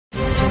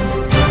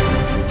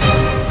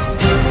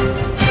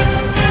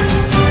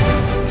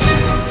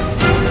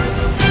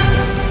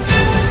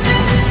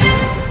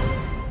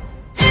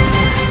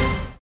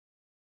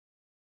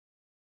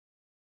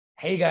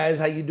Hey guys,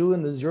 how you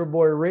doing? This is your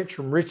boy Rich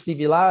from Rich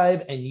TV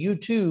Live, and you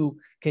too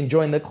can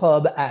join the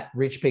club at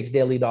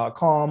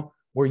richpicksdaily.com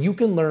where you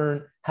can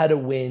learn how to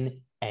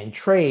win and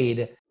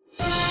trade.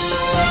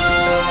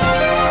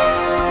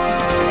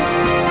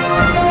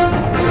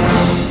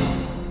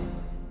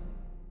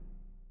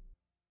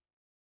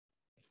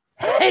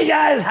 Hey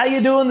guys, how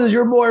you doing? This is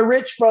your boy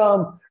Rich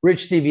from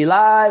Rich TV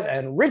Live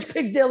and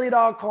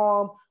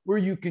richpicksdaily.com where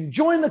you can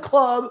join the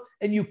club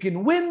and you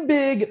can win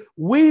big.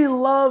 We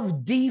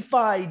love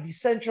DeFi,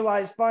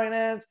 decentralized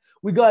finance.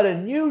 We got a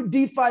new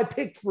DeFi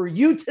pick for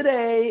you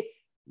today.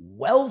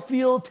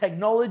 Wellfield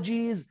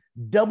Technologies,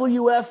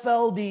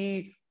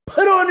 WFLD.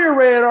 Put on your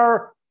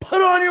radar,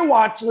 put on your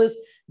watch list.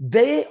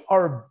 They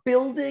are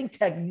building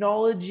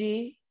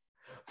technology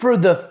for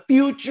the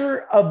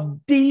future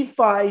of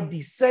DeFi,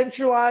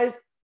 decentralized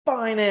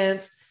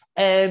finance.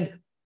 And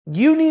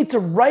you need to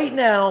right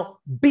now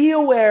be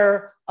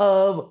aware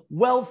of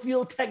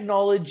Wellfield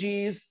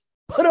Technologies.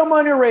 Put them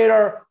on your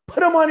radar,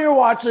 put them on your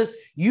watch list.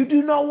 You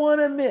do not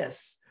want to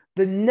miss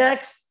the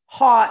next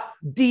hot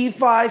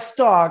DeFi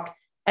stock.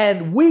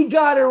 And we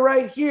got it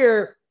right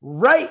here,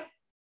 right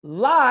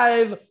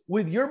live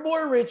with your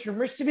boy Rich from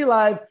Rich TV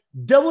Live,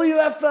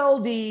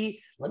 WFLD.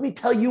 Let me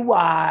tell you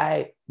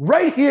why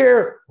right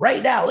here,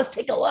 right now. Let's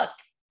take a look.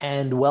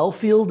 And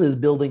Wellfield is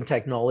building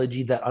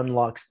technology that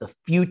unlocks the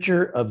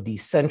future of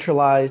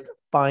decentralized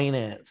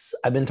finance.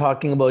 I've been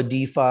talking about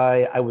DeFi.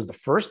 I was the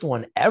first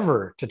one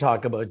ever to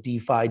talk about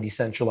DeFi,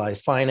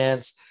 decentralized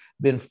finance.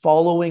 Been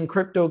following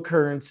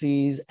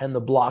cryptocurrencies and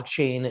the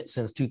blockchain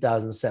since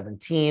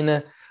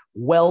 2017.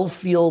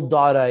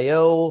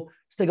 Wellfield.io.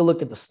 Let's take a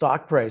look at the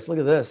stock price. Look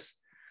at this.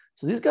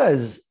 So these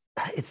guys,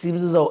 it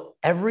seems as though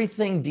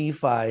everything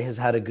DeFi has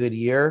had a good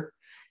year,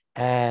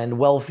 and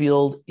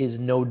Wellfield is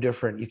no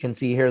different. You can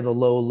see here the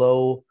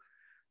low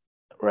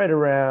right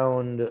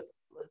around,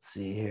 let's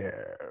see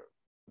here,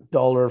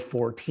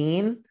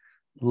 $1.14,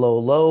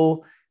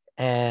 low,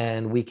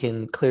 and we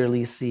can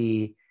clearly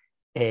see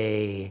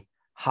a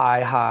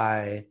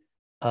high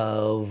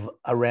of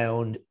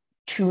around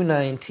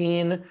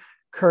 219,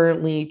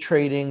 currently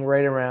trading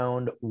right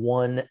around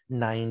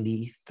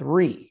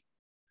 193.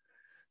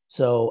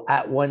 So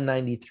at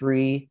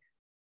 193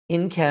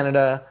 in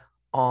Canada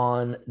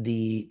on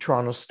the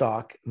Toronto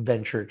Stock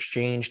Venture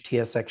Exchange,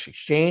 TSX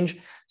exchange,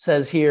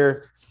 says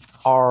here,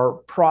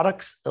 our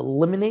products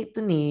eliminate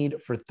the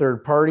need for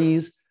third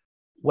parties,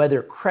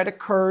 whether credit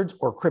cards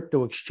or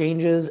crypto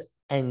exchanges,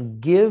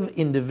 and give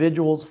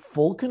individuals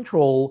full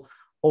control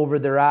over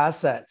their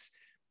assets.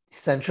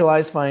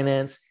 Decentralized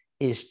finance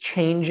is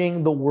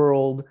changing the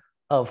world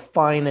of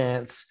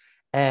finance,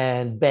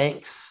 and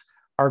banks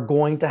are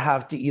going to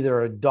have to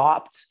either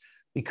adopt,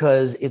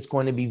 because it's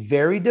going to be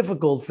very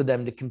difficult for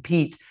them to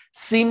compete.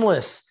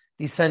 Seamless,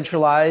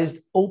 decentralized,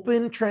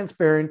 open,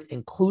 transparent,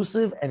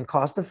 inclusive, and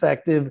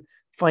cost-effective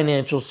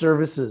financial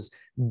services.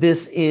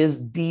 This is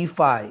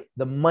DeFi,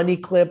 the money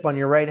clip on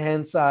your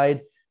right-hand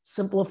side,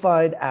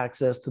 simplified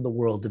access to the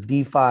world of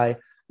DeFi,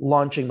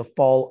 launching the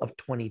fall of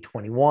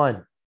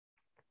 2021.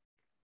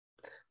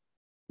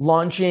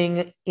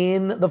 Launching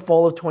in the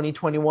fall of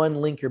 2021,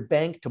 link your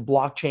bank to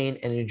blockchain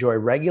and enjoy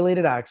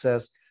regulated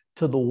access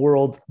to the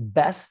world's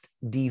best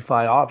DeFi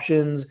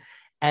options.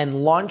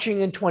 And launching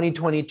in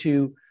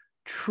 2022,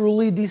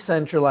 truly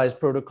decentralized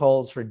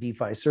protocols for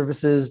DeFi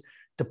services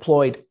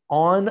deployed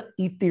on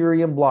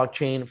Ethereum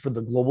blockchain for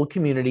the global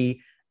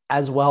community,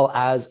 as well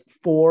as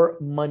for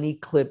money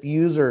clip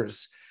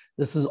users.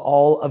 This is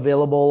all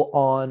available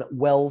on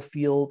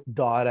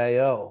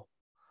wellfield.io.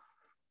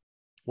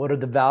 What are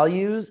the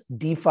values?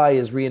 DeFi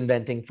is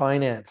reinventing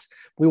finance.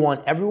 We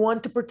want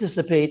everyone to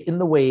participate in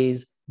the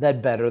ways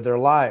that better their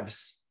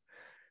lives.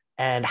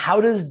 And how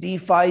does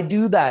DeFi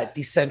do that?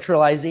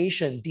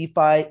 Decentralization.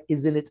 DeFi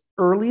is in its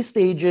early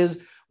stages.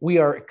 We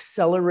are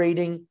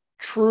accelerating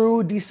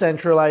true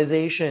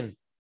decentralization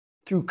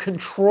through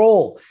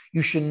control.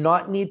 You should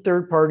not need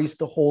third parties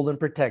to hold and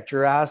protect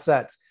your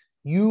assets.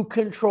 You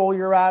control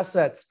your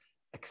assets.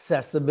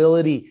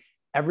 Accessibility.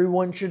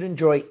 Everyone should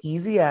enjoy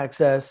easy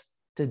access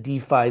to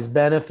DeFi's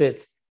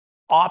benefits.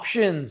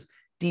 Options.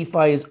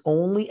 DeFi is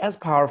only as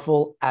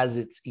powerful as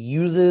its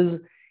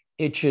uses.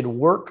 It should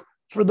work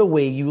for the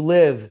way you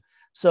live.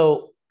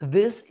 So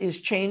this is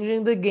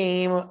changing the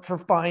game for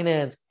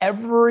finance.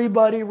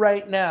 Everybody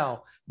right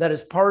now that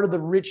is part of the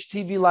Rich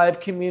TV Live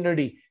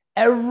community,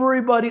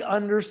 everybody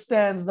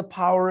understands the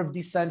power of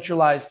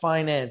decentralized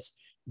finance.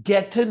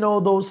 Get to know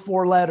those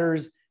four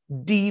letters,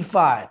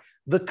 DeFi.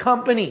 The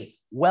company,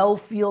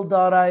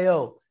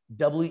 Wellfield.io,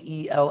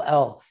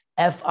 WELLFIELD.io.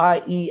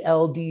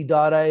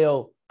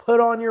 Put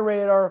on your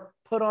radar,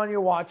 put on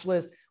your watch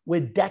list.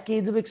 With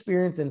decades of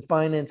experience in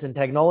finance and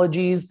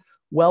technologies,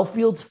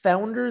 Wellfield's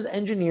founders,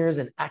 engineers,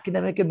 and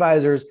academic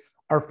advisors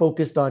are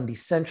focused on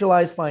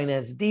decentralized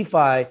finance,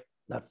 DeFi,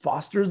 that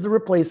fosters the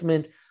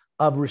replacement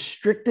of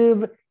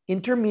restrictive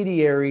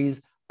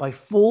intermediaries by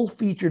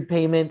full-featured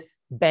payment,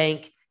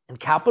 bank, and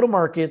capital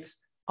markets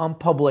on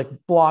public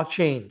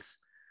blockchains.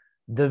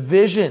 The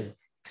vision,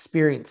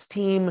 experienced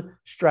team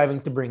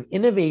striving to bring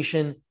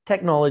innovation,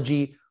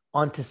 technology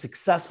onto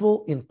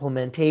successful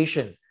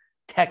implementation.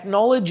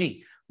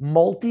 Technology,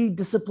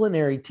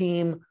 multidisciplinary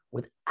team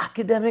with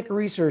academic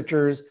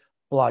researchers,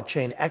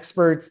 blockchain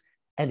experts,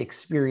 and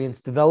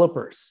experienced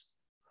developers.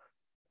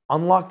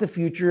 Unlock the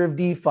future of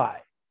DeFi.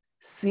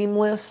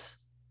 Seamless,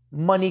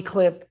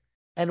 MoneyClip,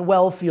 and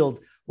Wellfield.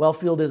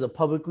 Wellfield is a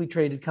publicly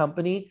traded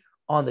company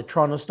on the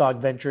Toronto Stock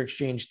Venture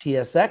Exchange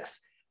TSX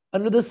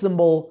under the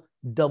symbol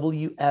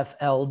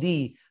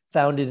WFLD,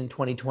 founded in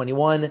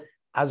 2021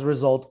 as a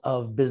result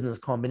of business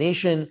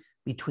combination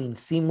between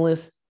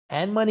Seamless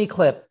and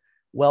MoneyClip.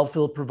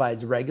 Wellfield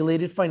provides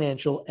regulated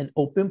financial and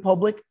open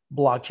public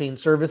blockchain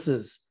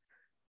services.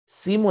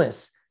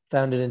 Seamless,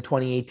 founded in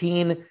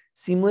 2018,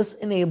 Seamless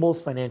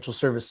enables financial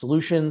service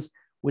solutions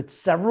with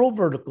several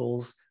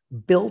verticals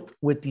built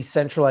with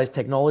decentralized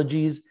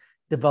technologies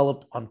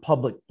developed on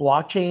public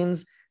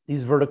blockchains.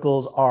 These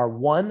verticals are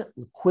 1,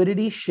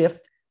 liquidity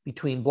shift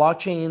between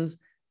blockchains,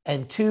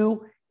 and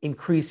 2,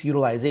 increase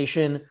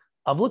utilization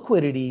of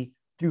liquidity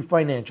through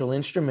financial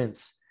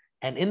instruments.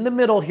 And in the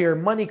middle here,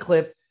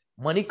 MoneyClip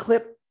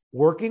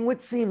working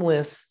with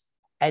Seamless,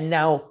 and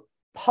now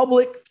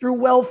public through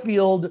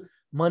Wellfield.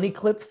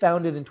 MoneyClip,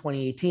 founded in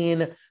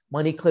 2018.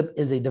 MoneyClip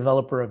is a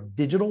developer of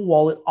digital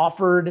wallet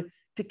offered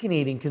to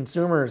Canadian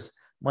consumers.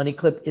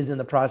 MoneyClip is in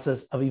the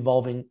process of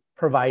evolving,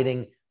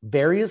 providing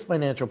various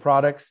financial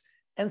products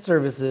and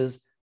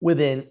services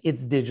within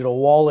its digital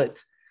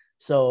wallet.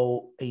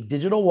 So a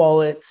digital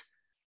wallet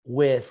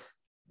with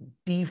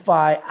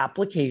DeFi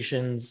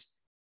applications,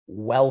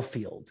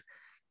 Wellfield.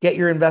 Get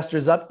your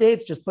investors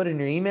updates. Just put in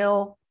your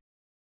email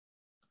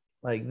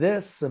like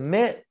this,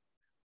 submit,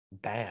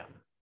 bam.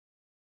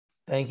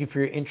 Thank you for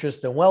your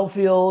interest in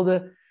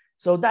Wellfield.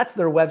 So that's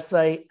their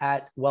website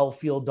at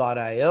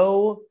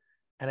wellfield.io.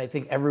 And I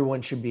think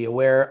everyone should be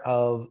aware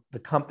of the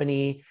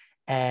company.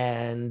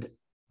 And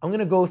I'm going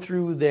to go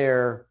through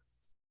their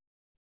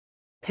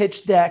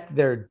pitch deck,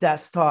 their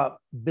desktop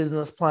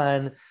business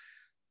plan.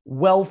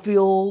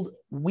 Wellfield,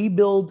 we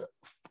build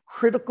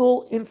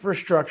critical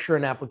infrastructure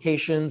and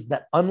applications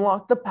that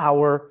unlock the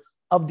power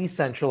of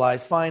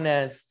decentralized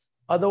finance,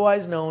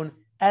 otherwise known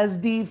as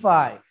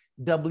DeFi.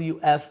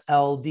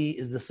 WFLD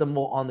is the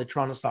symbol on the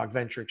Toronto Stock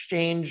Venture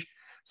Exchange.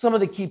 Some of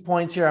the key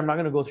points here, I'm not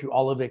going to go through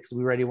all of it because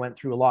we already went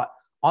through a lot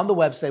on the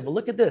website, but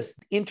look at this.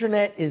 The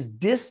internet is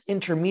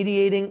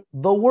disintermediating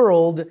the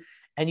world,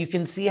 and you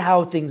can see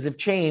how things have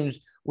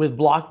changed with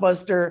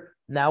Blockbuster.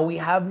 Now we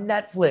have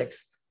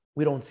Netflix.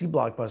 We don't see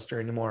Blockbuster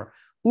anymore.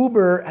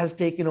 Uber has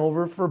taken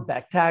over for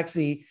Beck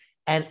Taxi,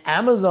 and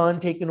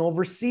Amazon taken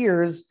over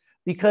Sears,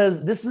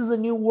 because this is a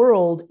new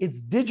world. It's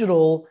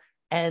digital,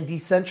 and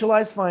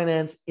decentralized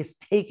finance is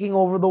taking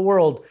over the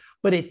world.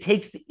 But it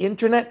takes the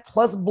internet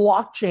plus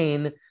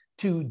blockchain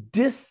to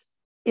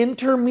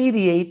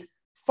disintermediate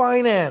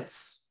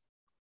finance.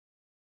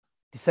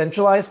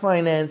 Decentralized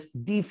finance,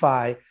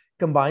 DeFi,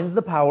 combines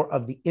the power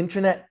of the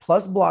internet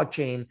plus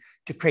blockchain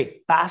to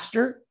create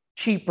faster,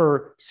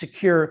 cheaper,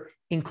 secure,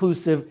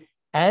 inclusive,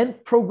 and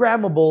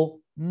programmable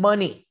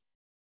money.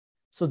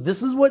 So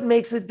this is what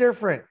makes it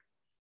different.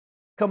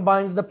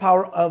 Combines the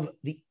power of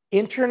the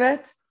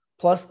internet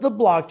plus the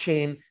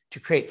blockchain to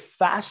create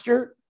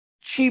faster,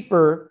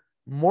 cheaper,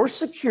 more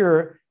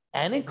secure,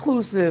 and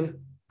inclusive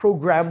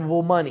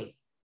programmable money.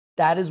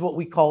 That is what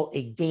we call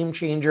a game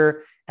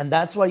changer. And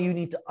that's why you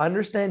need to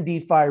understand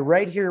DeFi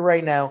right here,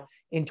 right now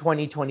in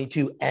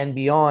 2022 and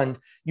beyond.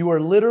 You are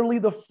literally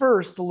the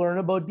first to learn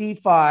about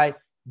DeFi.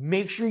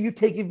 Make sure you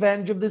take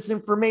advantage of this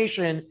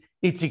information.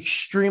 It's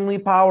extremely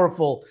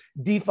powerful.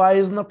 DeFi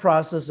is in the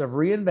process of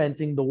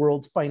reinventing the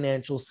world's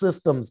financial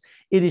systems.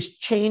 It is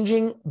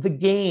changing the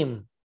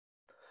game.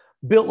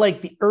 Built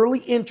like the early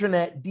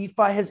internet,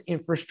 DeFi has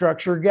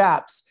infrastructure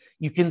gaps.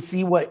 You can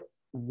see what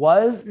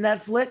was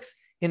Netflix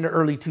in the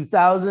early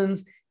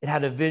 2000s. It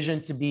had a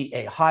vision to be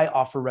a high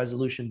offer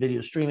resolution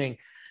video streaming.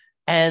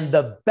 And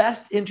the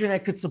best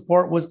internet could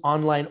support was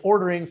online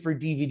ordering for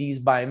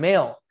DVDs by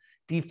mail.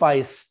 DeFi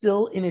is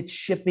still in its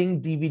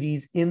shipping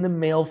DVDs in the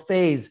mail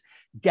phase.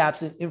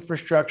 Gaps in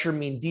infrastructure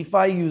mean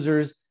DeFi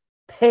users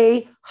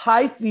pay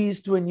high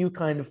fees to a new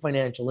kind of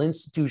financial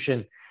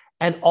institution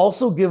and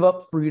also give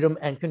up freedom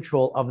and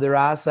control of their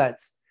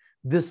assets.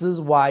 This is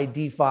why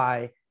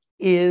DeFi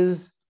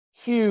is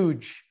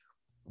huge.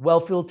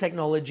 Wellfield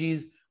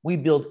Technologies, we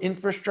build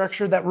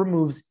infrastructure that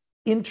removes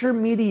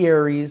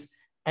intermediaries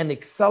and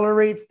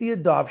accelerates the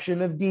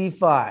adoption of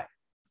DeFi.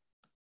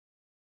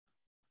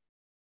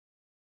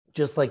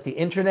 Just like the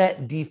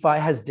internet, DeFi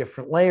has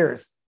different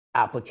layers: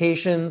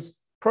 applications,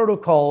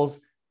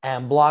 protocols,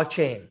 and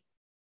blockchain.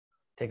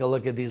 Take a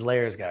look at these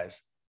layers, guys.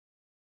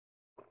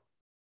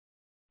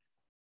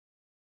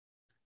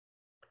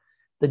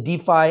 The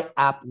DeFi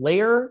app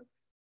layer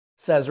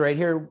says right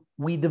here,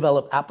 we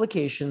develop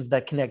applications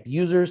that connect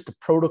users to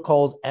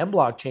protocols and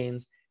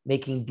blockchains,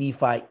 making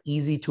DeFi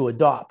easy to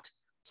adopt.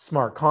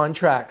 Smart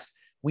contracts.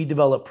 We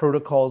develop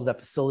protocols that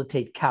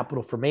facilitate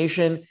capital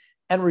formation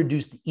and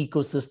reduce the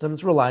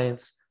ecosystem's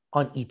reliance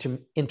on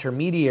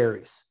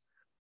intermediaries.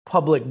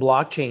 Public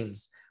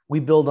blockchains. We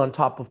build on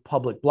top of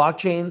public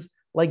blockchains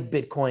like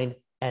Bitcoin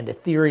and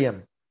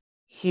Ethereum.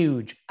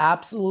 Huge,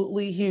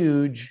 absolutely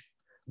huge,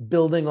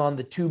 building on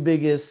the two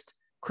biggest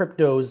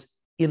cryptos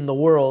in the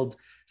world.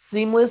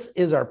 Seamless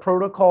is our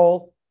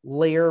protocol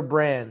layer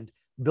brand.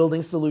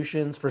 Building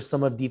solutions for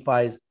some of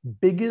DeFi's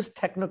biggest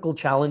technical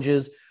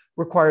challenges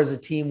requires a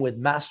team with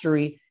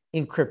mastery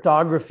in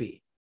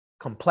cryptography,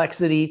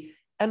 complexity,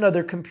 and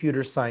other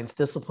computer science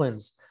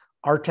disciplines.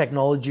 Our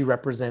technology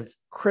represents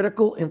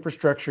critical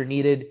infrastructure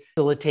needed to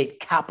facilitate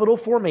capital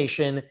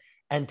formation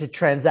and to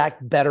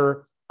transact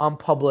better on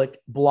public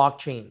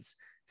blockchains.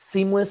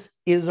 Seamless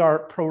is our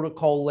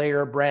protocol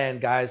layer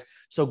brand, guys.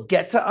 So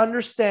get to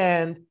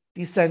understand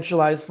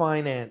decentralized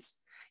finance.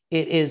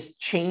 It is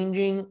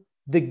changing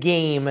the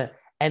game,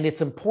 and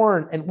it's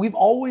important. And we've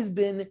always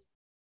been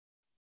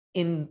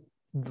in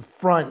the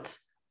front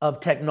of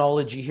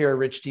technology here at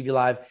Rich TV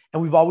Live,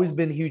 and we've always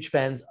been huge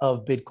fans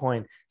of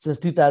Bitcoin since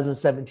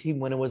 2017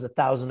 when it was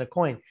 1,000 a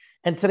coin,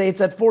 and today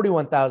it's at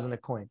 41,000 a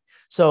coin.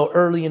 So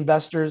early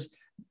investors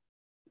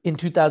in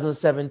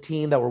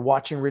 2017 that were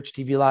watching Rich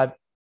TV Live,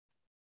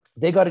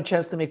 they got a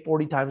chance to make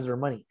 40 times their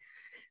money.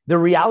 The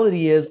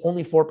reality is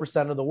only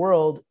 4% of the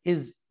world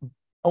is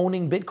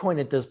owning Bitcoin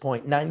at this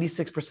point.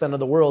 96% of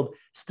the world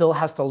still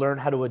has to learn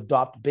how to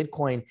adopt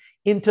Bitcoin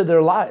into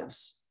their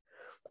lives.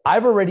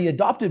 I've already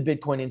adopted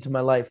Bitcoin into my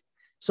life.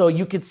 So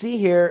you can see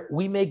here,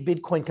 we make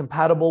Bitcoin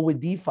compatible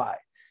with DeFi.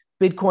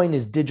 Bitcoin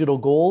is digital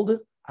gold.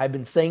 I've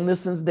been saying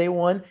this since day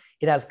one.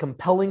 It has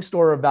compelling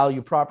store of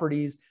value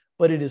properties,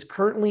 but it is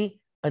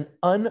currently an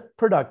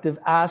unproductive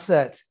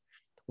asset.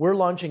 We're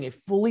launching a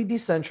fully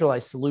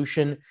decentralized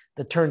solution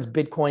that turns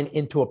Bitcoin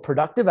into a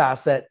productive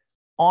asset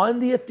on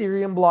the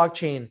Ethereum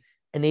blockchain,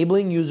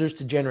 enabling users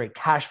to generate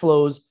cash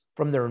flows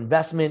from their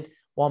investment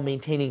while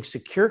maintaining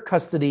secure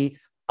custody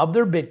of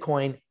their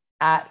Bitcoin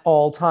at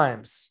all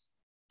times.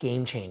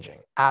 Game changing,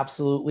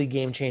 absolutely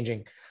game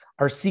changing.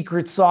 Our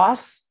secret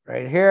sauce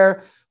right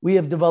here, we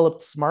have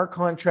developed smart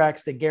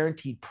contracts that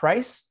guarantee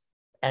price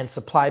and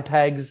supply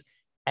pegs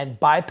and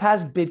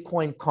bypass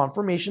Bitcoin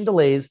confirmation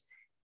delays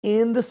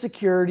in the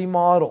security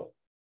model.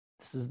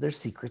 This is their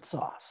secret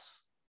sauce.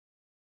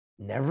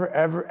 Never,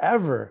 ever,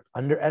 ever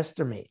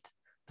underestimate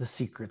the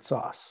secret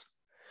sauce.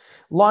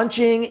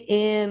 Launching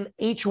in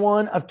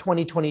H1 of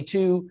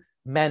 2022,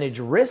 manage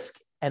risk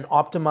and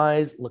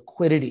optimize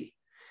liquidity.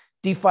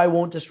 DeFi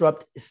won't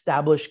disrupt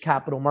established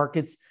capital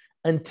markets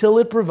until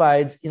it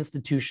provides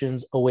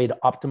institutions a way to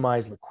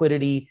optimize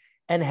liquidity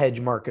and hedge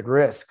market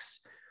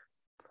risks.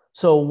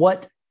 So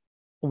what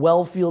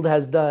Wellfield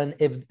has done,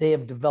 if they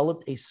have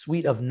developed a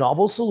suite of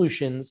novel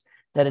solutions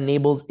that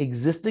enables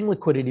existing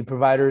liquidity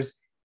providers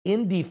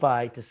in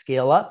DeFi to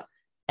scale up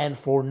and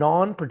for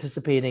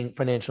non-participating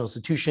financial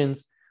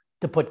institutions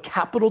to put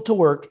capital to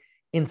work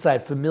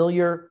inside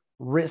familiar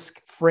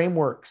risk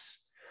frameworks.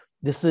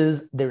 This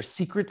is their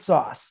secret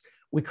sauce.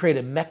 We create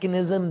a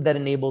mechanism that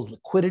enables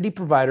liquidity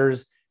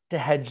providers to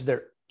hedge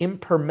their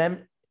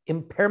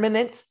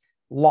impermanent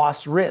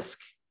loss risk.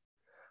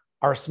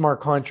 Our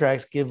smart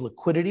contracts give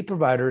liquidity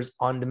providers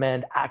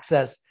on-demand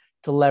access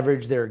to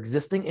leverage their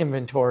existing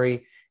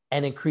inventory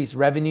and increase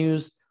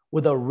revenues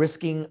without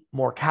risking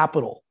more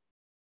capital.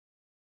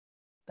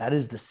 That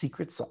is the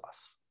secret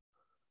sauce.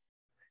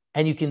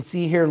 And you can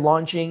see here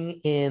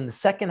launching in the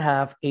second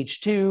half,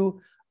 H2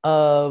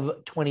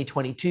 of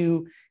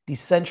 2022,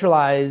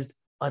 decentralized,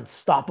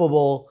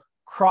 unstoppable,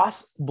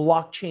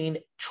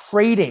 cross-blockchain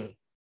trading.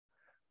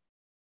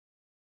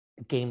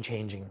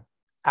 Game-changing,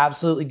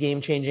 absolutely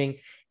game-changing.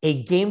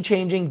 A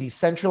game-changing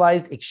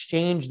decentralized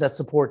exchange that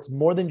supports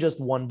more than just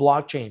one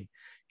blockchain.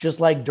 Just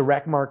like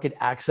direct market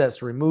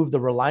access removed the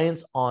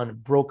reliance on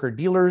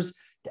broker-dealers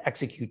to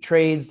execute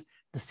trades,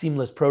 the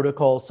Seamless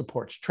protocol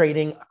supports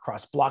trading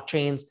across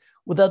blockchains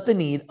without the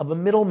need of a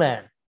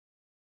middleman.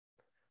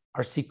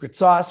 Our secret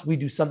sauce, we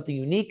do something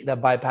unique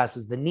that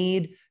bypasses the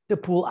need to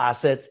pool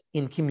assets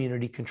in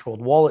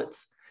community-controlled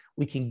wallets.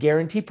 We can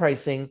guarantee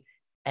pricing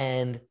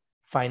and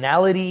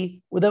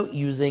finality without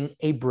using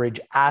a bridge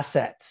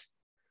asset.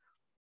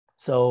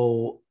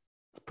 So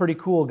it's pretty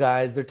cool,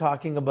 guys. They're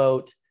talking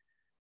about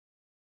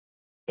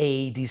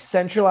a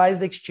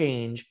decentralized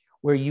exchange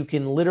where you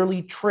can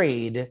literally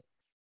trade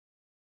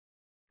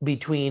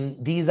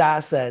between these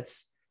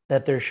assets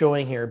that they're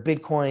showing here: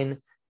 Bitcoin,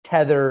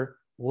 Tether,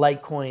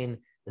 Litecoin,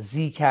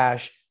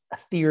 Zcash,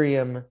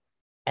 Ethereum,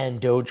 and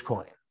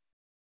Dogecoin.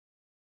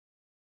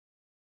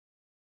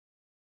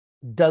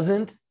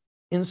 Doesn't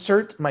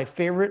insert my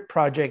favorite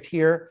project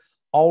here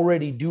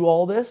already do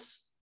all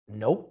this?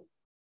 Nope.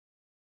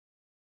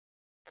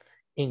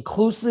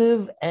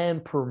 Inclusive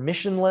and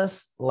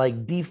permissionless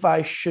like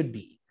DeFi should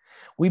be.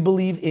 We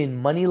believe in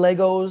money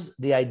Legos,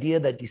 the idea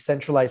that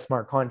decentralized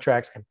smart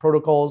contracts and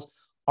protocols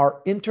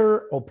are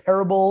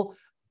interoperable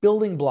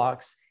building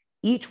blocks,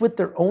 each with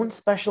their own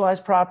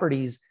specialized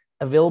properties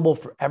available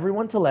for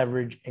everyone to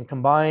leverage and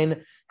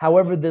combine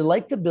however they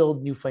like to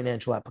build new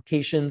financial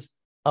applications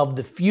of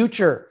the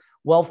future.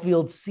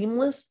 Wellfield's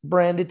Seamless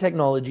branded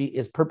technology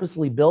is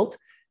purposely built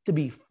to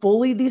be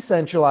fully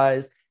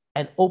decentralized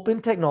and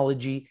open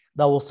technology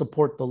that will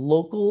support the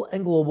local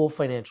and global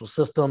financial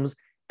systems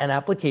and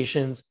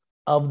applications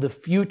of the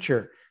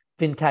future.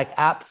 Fintech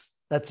apps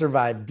that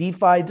survive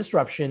DeFi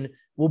disruption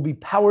will be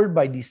powered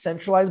by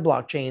decentralized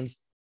blockchains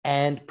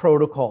and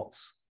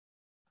protocols.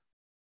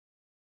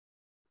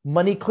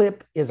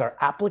 MoneyClip is our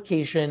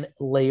application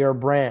layer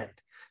brand.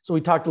 So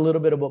we talked a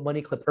little bit about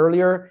MoneyClip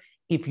earlier.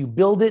 If you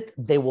build it,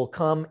 they will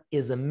come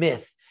is a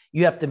myth.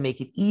 You have to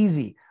make it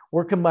easy.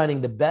 We're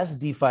combining the best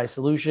DeFi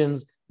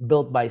solutions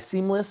built by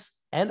Seamless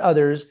and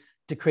others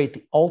to create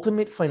the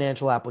ultimate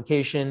financial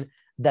application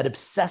that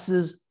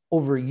obsesses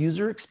over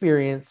user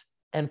experience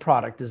and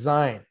product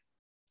design.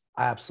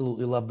 I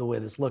absolutely love the way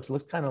this looks. It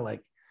looks kind of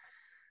like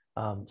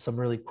some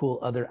really cool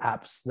other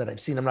apps that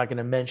I've seen. I'm not going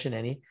to mention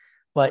any,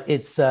 but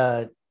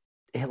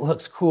it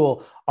looks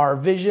cool. Our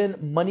vision,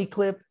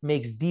 MoneyClip,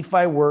 makes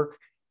DeFi work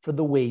for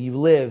the way you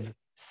live.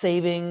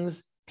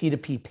 Savings,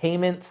 P2P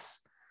payments,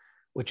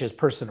 which is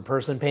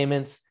person-to-person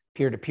payments,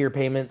 peer-to-peer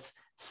payments,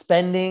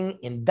 spending,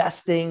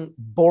 investing,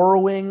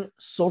 borrowing,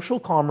 social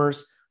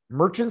commerce,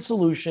 merchant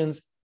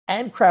solutions,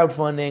 and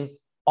crowdfunding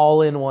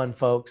all in one,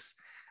 folks.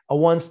 A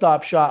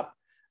one-stop shop.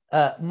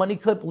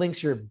 MoneyClip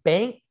links your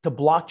bank to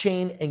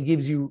blockchain and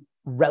gives you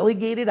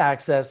relegated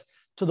access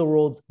to the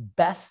world's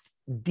best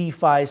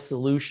DeFi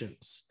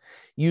solutions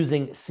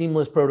using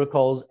seamless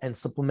protocols and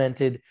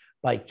supplemented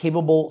by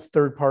capable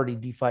third-party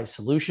DeFi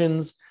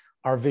solutions.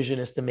 Our vision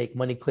is to make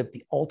MoneyClip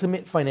the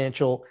ultimate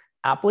financial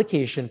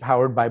application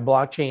powered by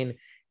blockchain,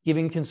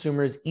 giving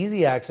consumers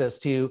easy access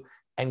to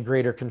and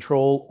greater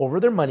control over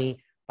their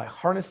money by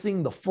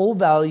harnessing the full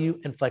value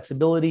and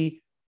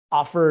flexibility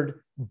offered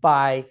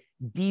by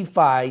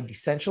DeFi,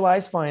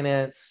 decentralized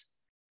finance,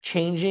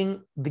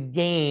 changing the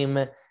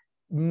game,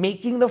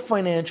 making the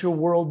financial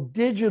world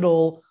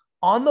digital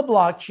on the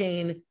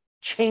blockchain,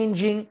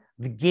 changing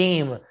the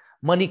game.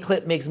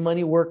 MoneyClip makes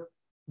money work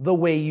the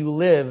way you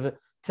live.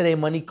 Today,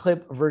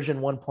 MoneyClip version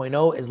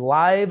 1.0 is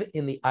live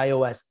in the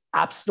iOS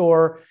App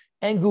Store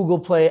and Google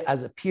Play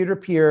as a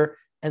peer-to-peer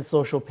and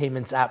social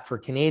payments app for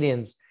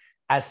Canadians.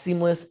 As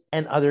Seamless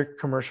and other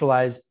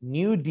commercialized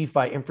new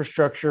DeFi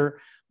infrastructure,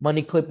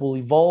 MoneyClip will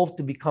evolve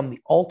to become the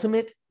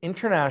ultimate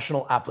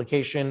international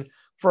application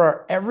for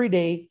our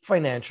everyday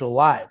financial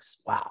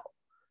lives. Wow,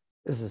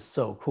 this is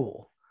so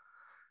cool.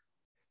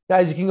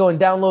 Guys, you can go and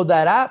download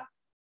that app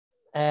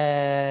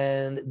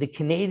and the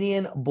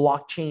Canadian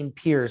blockchain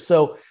peers.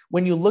 So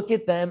when you look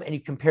at them and you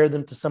compare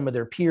them to some of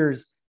their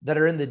peers that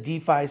are in the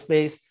DeFi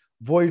space,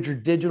 Voyager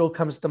Digital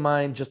comes to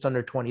mind, just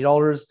under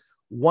 $20.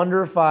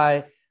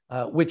 WonderFi,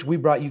 which we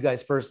brought you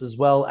guys first as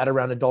well at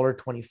around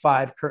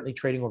 $1.25, currently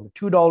trading over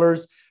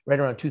 $2, right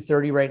around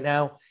 $2.30 right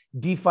now.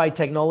 DeFi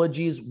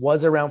Technologies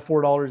was around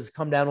 $4, has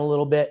come down a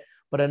little bit,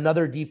 but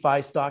another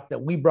DeFi stock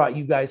that we brought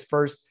you guys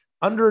first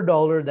under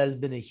 $1 that has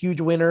been a huge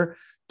winner.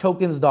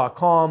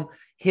 Tokens.com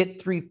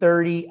hit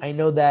 330. I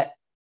know that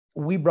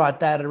we brought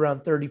that at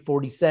around 30,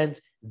 40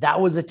 cents.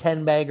 That was a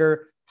 10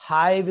 bagger.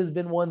 Hive has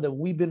been one that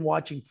we've been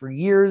watching for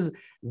years.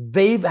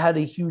 They've had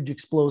a huge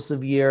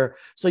explosive year.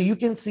 So you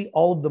can see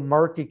all of the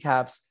market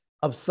caps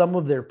of some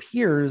of their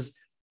peers,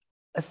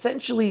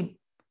 essentially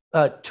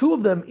two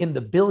of them in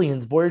the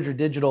billions. Voyager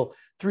Digital,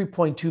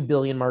 3.2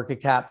 billion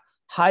market cap.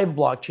 Hive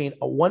Blockchain,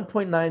 a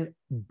 1.9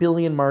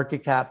 billion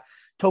market cap.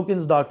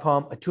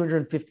 Tokens.com, a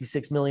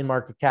 256 million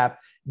market cap.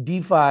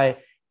 DeFi,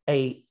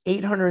 a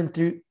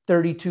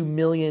 832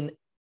 million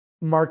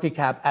market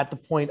cap at the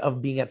point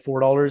of being at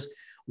 $4.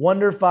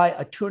 WonderFi,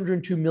 a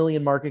 202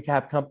 million market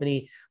cap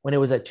company when it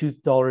was at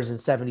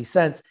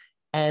 $2.70.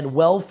 And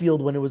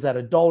Wellfield, when it was at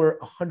 $1,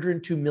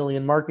 102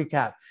 million market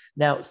cap.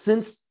 Now,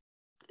 since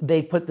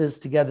they put this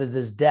together,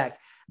 this deck,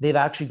 they've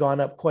actually gone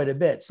up quite a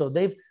bit. So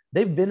they've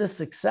been a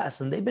success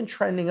and they've been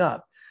trending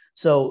up.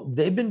 So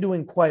they've been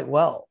doing quite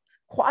well.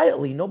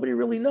 Quietly, nobody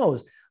really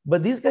knows.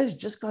 But these guys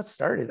just got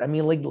started. I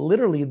mean, like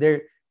literally,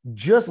 they're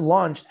just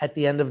launched at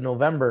the end of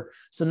November.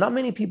 So not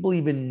many people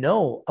even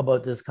know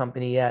about this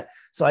company yet.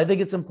 So I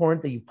think it's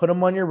important that you put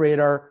them on your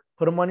radar,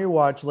 put them on your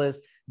watch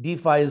list.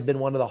 DeFi has been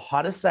one of the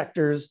hottest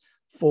sectors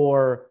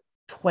for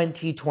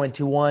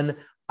 2021.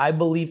 I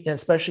believe,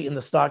 especially in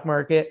the stock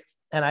market,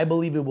 and I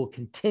believe it will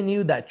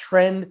continue that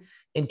trend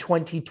in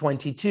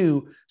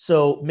 2022.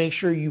 So make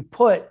sure you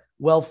put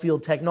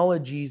Wellfield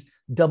Technologies,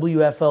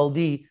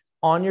 WFLD,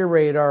 on your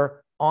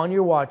radar, on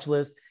your watch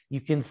list. You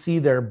can see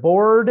their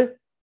board.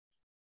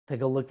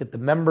 Take a look at the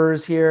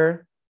members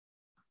here.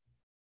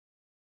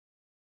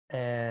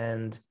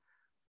 And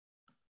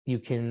you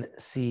can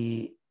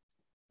see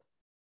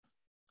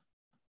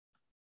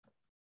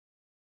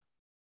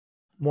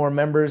more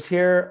members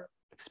here.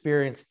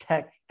 Experienced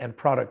tech and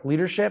product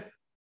leadership.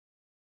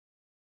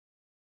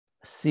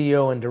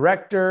 CEO and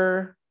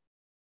director.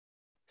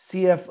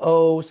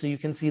 CFO. So you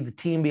can see the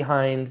team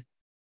behind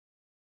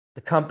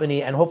the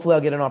company. And hopefully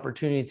I'll get an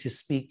opportunity to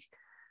speak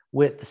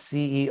with the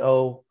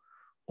CEO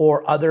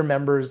or other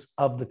members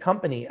of the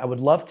company. I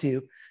would love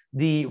to.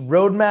 The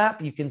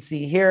roadmap, you can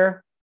see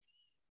here,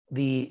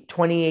 the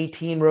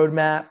 2018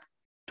 roadmap,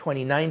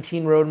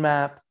 2019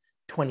 roadmap,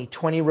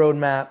 2020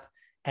 roadmap,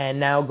 and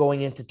now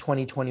going into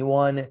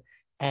 2021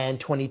 and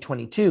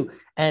 2022.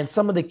 And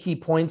some of the key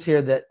points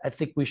here that I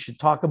think we should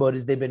talk about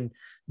is they've been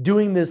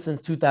doing this since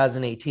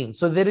 2018.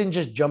 So they didn't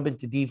just jump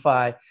into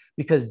DeFi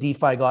because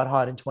DeFi got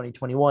hot in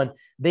 2021.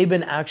 They've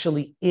been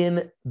actually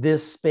in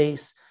this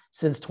space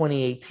since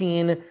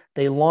 2018.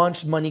 They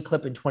launched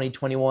MoneyClip in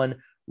 2021,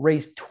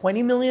 raised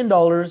 $20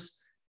 million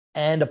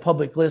and a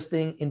public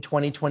listing in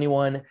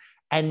 2021.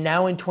 And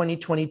now in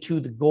 2022,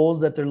 the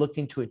goals that they're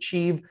looking to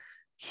achieve,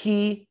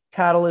 key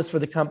catalysts for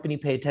the company,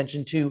 pay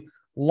attention to: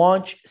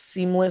 launch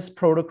seamless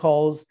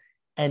protocols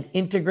and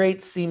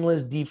integrate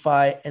seamless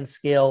DeFi and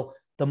scale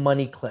the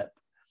MoneyClip.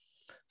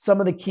 Some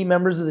of the key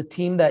members of the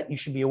team that you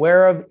should be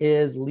aware of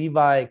is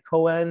Levi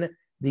Cohen,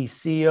 the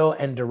CEO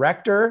and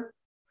director.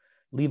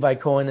 Levi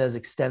Cohen has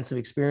extensive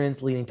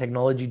experience leading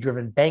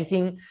technology-driven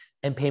banking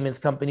and payments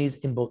companies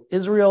in both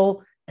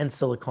Israel and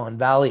Silicon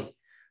Valley.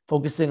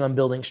 Focusing on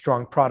building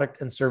strong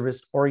product and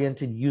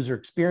service-oriented user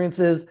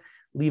experiences,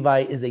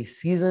 Levi is a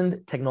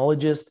seasoned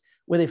technologist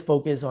with a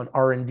focus on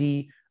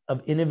R&D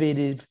of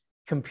innovative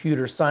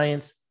computer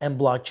science and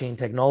blockchain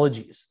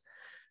technologies.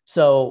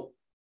 So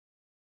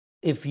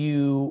if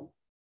you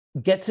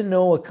get to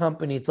know a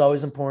company, it's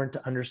always important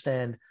to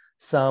understand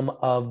some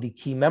of the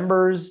key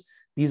members.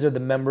 These are the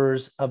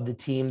members of the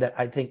team that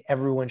I think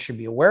everyone should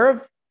be aware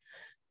of.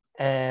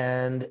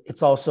 And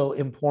it's also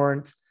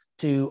important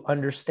to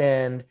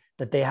understand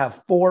that they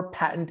have 4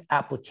 patent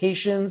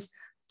applications,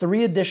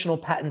 3 additional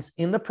patents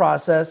in the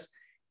process,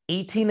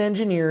 18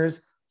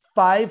 engineers,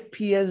 5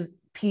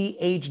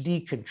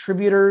 PhD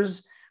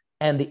contributors,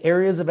 and the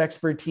areas of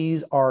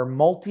expertise are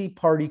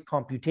multi-party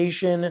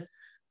computation,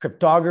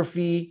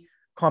 cryptography,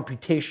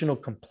 computational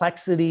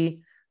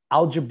complexity,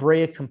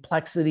 algebraic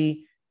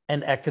complexity,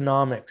 and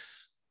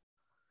economics.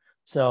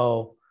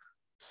 So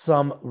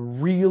some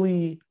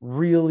really,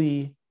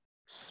 really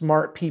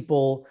smart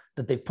people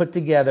that they've put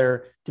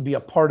together to be a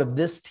part of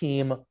this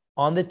team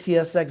on the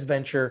TSX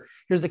venture.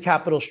 Here's the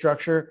capital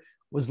structure.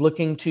 Was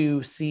looking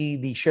to see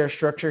the share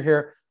structure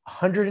here.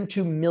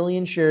 102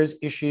 million shares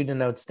issued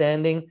and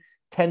outstanding,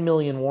 10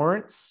 million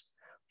warrants,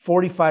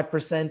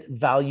 45%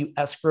 value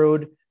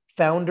escrowed.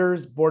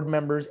 Founders, board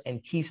members,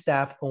 and key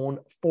staff own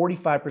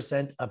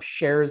 45% of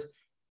shares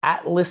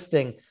at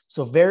listing.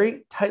 So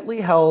very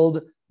tightly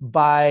held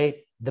by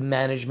the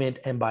management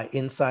and by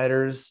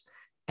insiders.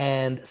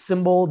 And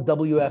symbol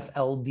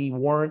WFLD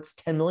warrants,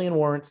 10 million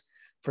warrants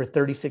for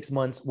 36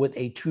 months with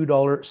a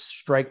 $2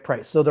 strike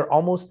price. So they're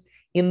almost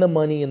in the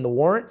money in the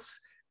warrants,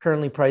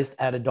 currently priced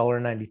at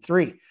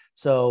 $1.93.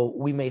 So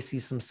we may see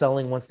some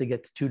selling once they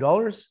get to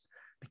 $2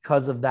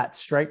 because of that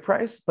strike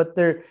price, but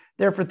they're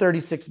there for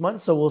 36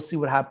 months. So we'll see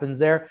what happens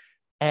there.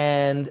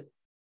 And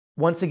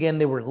once again,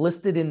 they were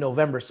listed in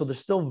November. So they're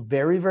still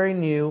very, very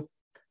new.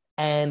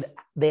 And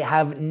they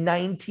have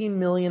 19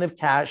 million of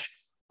cash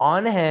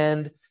on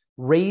hand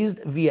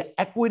raised via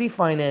equity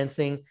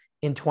financing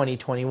in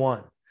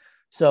 2021.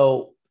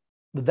 So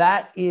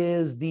that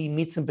is the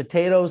meats and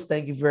potatoes.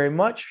 Thank you very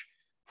much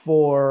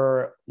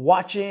for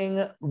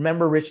watching.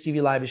 Remember, Rich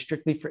TV Live is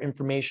strictly for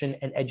information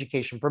and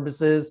education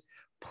purposes.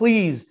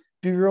 Please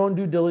do your own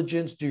due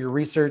diligence, do your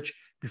research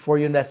before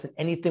you invest in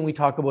anything we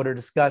talk about or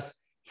discuss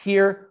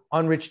here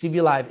on Rich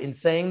TV Live. In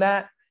saying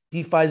that,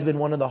 DeFi has been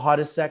one of the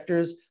hottest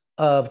sectors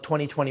of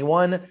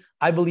 2021.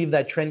 I believe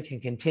that trend can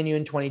continue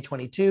in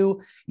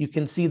 2022. You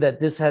can see that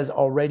this has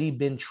already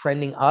been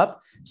trending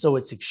up. So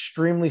it's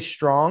extremely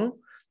strong.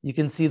 You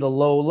can see the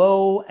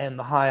low and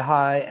the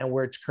high and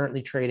where it's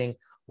currently trading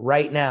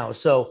right now.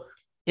 So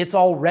it's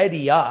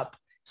already up.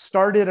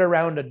 Started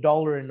around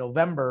 $1 in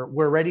November.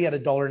 We're already at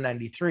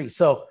 $1.93.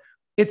 So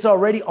it's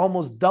already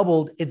almost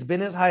doubled. It's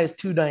been as high as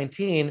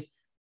 $2.19.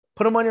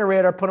 Put them on your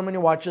radar, put them on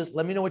your watch list.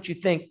 Let me know what you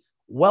think.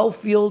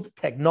 Wellfield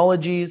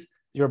Technologies,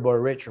 your boy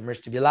Rich from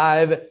Rich TV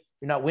Live.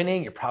 You're not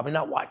winning, you're probably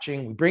not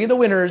watching. We bring you the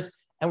winners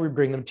and we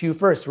bring them to you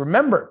first.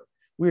 Remember,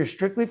 we are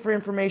strictly for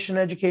information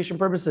and education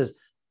purposes.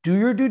 Do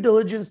your due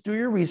diligence, do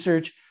your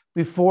research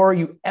before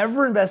you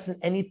ever invest in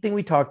anything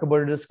we talk about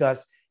or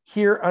discuss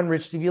here on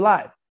Rich TV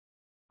Live.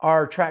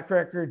 Our track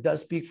record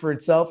does speak for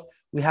itself.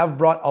 We have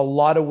brought a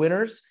lot of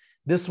winners.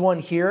 This one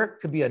here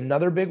could be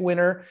another big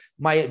winner.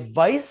 My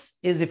advice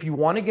is if you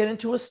want to get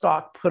into a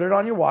stock, put it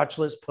on your watch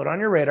list, put it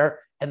on your radar,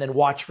 and then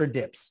watch for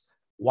dips.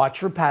 Watch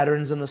for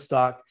patterns in the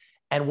stock.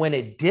 And when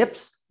it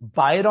dips,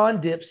 buy it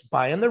on dips,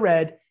 buy in the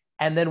red.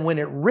 And then when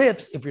it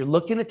rips, if you're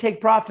looking to take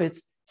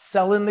profits,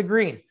 sell in the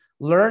green.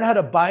 Learn how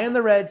to buy in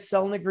the red,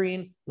 sell in the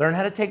green, learn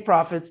how to take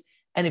profits.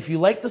 And if you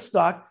like the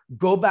stock,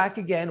 go back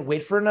again,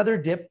 wait for another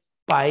dip,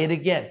 buy it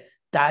again.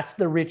 That's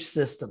the Rich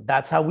system.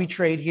 That's how we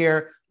trade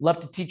here. Love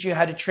to teach you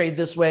how to trade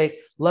this way.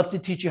 Love to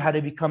teach you how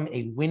to become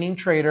a winning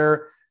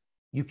trader.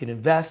 You can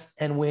invest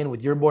and win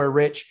with your boy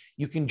Rich.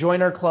 You can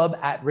join our club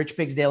at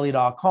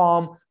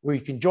richpigsdaily.com, where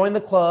you can join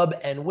the club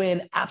and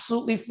win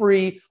absolutely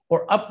free,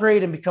 or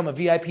upgrade and become a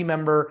VIP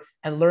member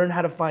and learn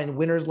how to find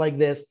winners like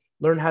this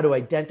learn how to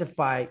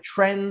identify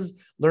trends,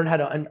 learn how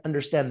to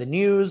understand the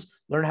news,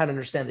 learn how to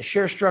understand the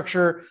share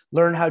structure,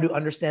 learn how to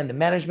understand the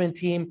management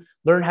team,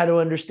 learn how to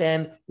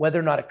understand whether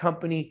or not a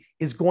company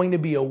is going to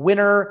be a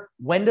winner,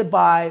 when to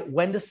buy,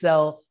 when to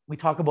sell. We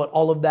talk about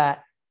all of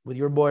that with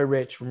your boy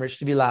Rich from Rich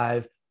TV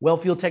Live.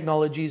 Wellfield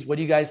Technologies, what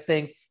do you guys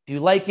think? Do you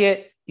like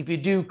it? If you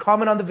do,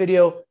 comment on the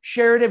video,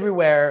 share it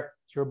everywhere.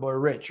 It's your boy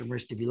Rich from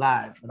Rich TV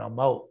Live, and I'm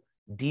out.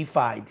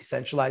 DeFi,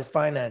 decentralized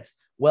finance,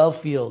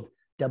 Wellfield,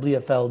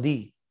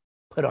 WFLD.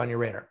 Put on your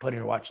radar, put on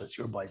your watch list.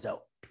 Your boy's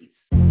out.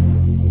 Peace.